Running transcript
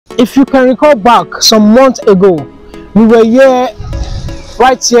If you can recall back some months ago, we were here,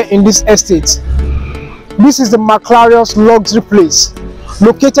 right here in this estate. This is the Makarios luxury place,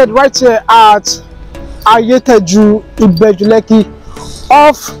 located right here at Ayeteju, Ibeju, Lekki,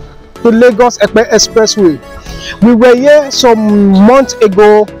 off the Lekki Epe Expressway. We were here some months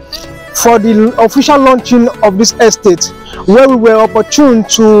ago for the official launching of this estate, where we were opportune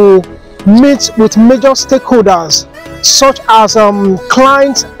to meet with major stakeholders such as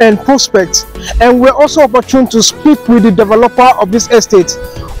clients and prospects, and we're also opportune to speak with the developer of this estate,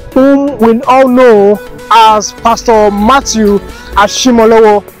 whom we all know as Pastor Matthew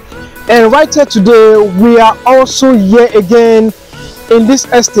Ashimolowo. And right here today, we are also here again in this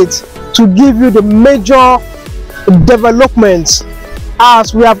estate to give you the major developments,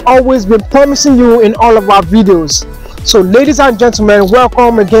 as we have always been promising you in all of our videos. So ladies and gentlemen,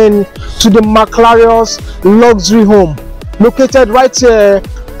 welcome again to the Makarios luxury home, located right here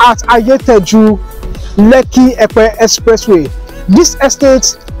at Ayeteju, Lekki Epe Expressway. This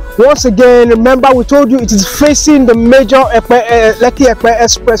estate, once again, remember we told you it is facing the major Lekki Epe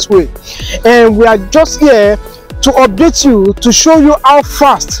Expressway, and we are just here to update you, to show you how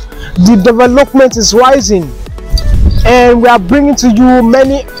fast the development is rising. And we are bringing to you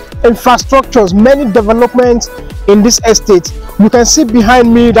many infrastructures, many developments in this estate. You can see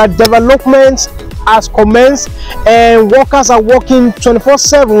behind me that development has commenced, and workers are working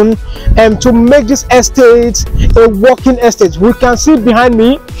 24/7 to make this estate a working estate. We can see behind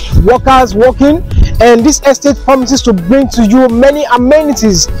me workers working, and this estate promises to bring to you many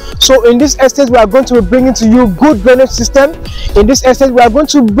amenities. So in this estate, we are going to be bringing to you good drainage system. In this estate, we are going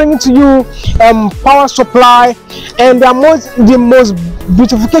to bring to you power supply, and the most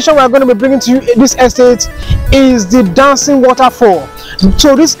beautification we are going to be bringing to you in this estate is the dancing waterfall.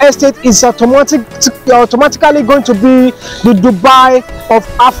 So this estate is automatically going to be the Dubai of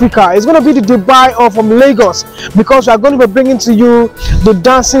Africa. It's going to be the Dubai of Lagos, because we are going to be bringing to you the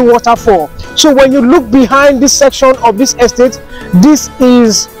dancing waterfall. So when you look behind this section of this estate, this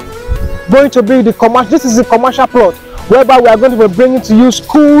is going to be the commercial plot, whereby we are going to be bringing to you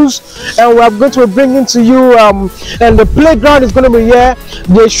schools, and we are going to be bringing to you and the playground is going to be here,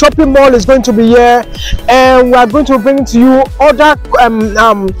 the shopping mall is going to be here, and we are going to be bringing to you other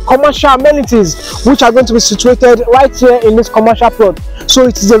commercial amenities which are going to be situated right here in this commercial plot. So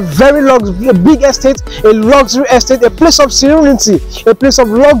it is a very big estate, a luxury estate, a place of serenity, a place of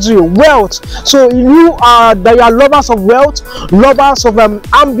luxury, wealth. So you are lovers of wealth, lovers of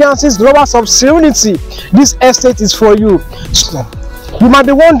ambiances, lovers of serenity, this estate is for you. So, you might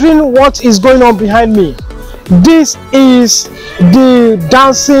be wondering what is going on behind me. This is the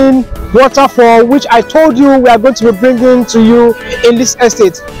dancing waterfall, which I told you we are going to be bringing to you in this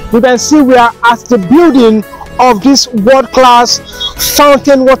estate. You can see we are at the building of this world-class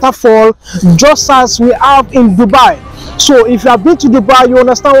fountain waterfall, just as we have in Dubai. So if you have been to Dubai, you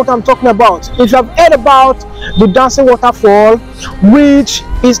understand what I'm talking about. If you have heard about the dancing waterfall, which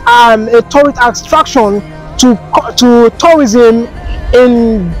is a tourist attraction to tourism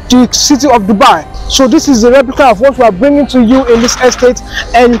in the city of Dubai. So this is a replica of what we are bringing to you in this estate,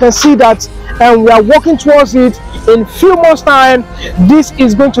 and you can see that we are working towards it. In few months time, this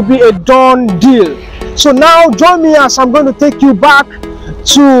is going to be a done deal. So now join me as I'm going to take you back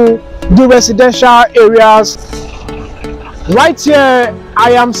to the residential areas. Right here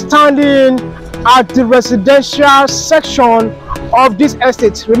I am standing at the residential section of this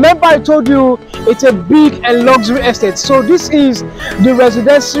estate. Remember I told you it's a big and luxury estate. So this is the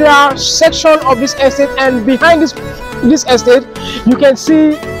residential section of this estate, and behind this estate you can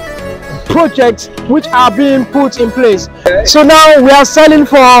see projects which are being put in place. So now we are selling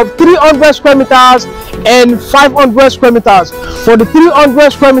for 300 square meters and 500 square meters. For the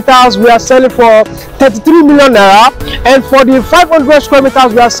 300 square meters we are selling for 33 million naira, and for the 500 square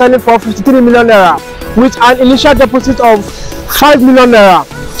meters we are selling for 53 million naira with an initial deposit of 5 million naira.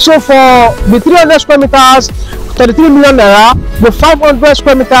 So for the 300 square meters, 33 million naira, the 500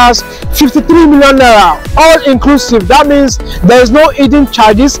 square meters, 53 million naira, all inclusive. That means there is no hidden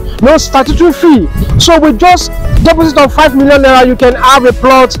charges, no statutory fee. So with just deposit of 5 million naira, you can have a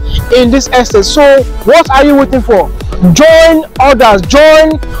plot in this estate. So what are you waiting for? Join others,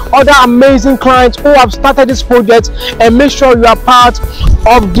 join other amazing clients who have started this project, and make sure you are part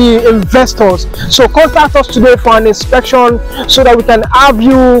of the investors. So contact us today for an inspection, so that we can have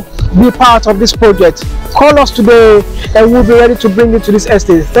you be part of this project. Call us today and we'll be ready to bring you to this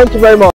estate. Thank you very much.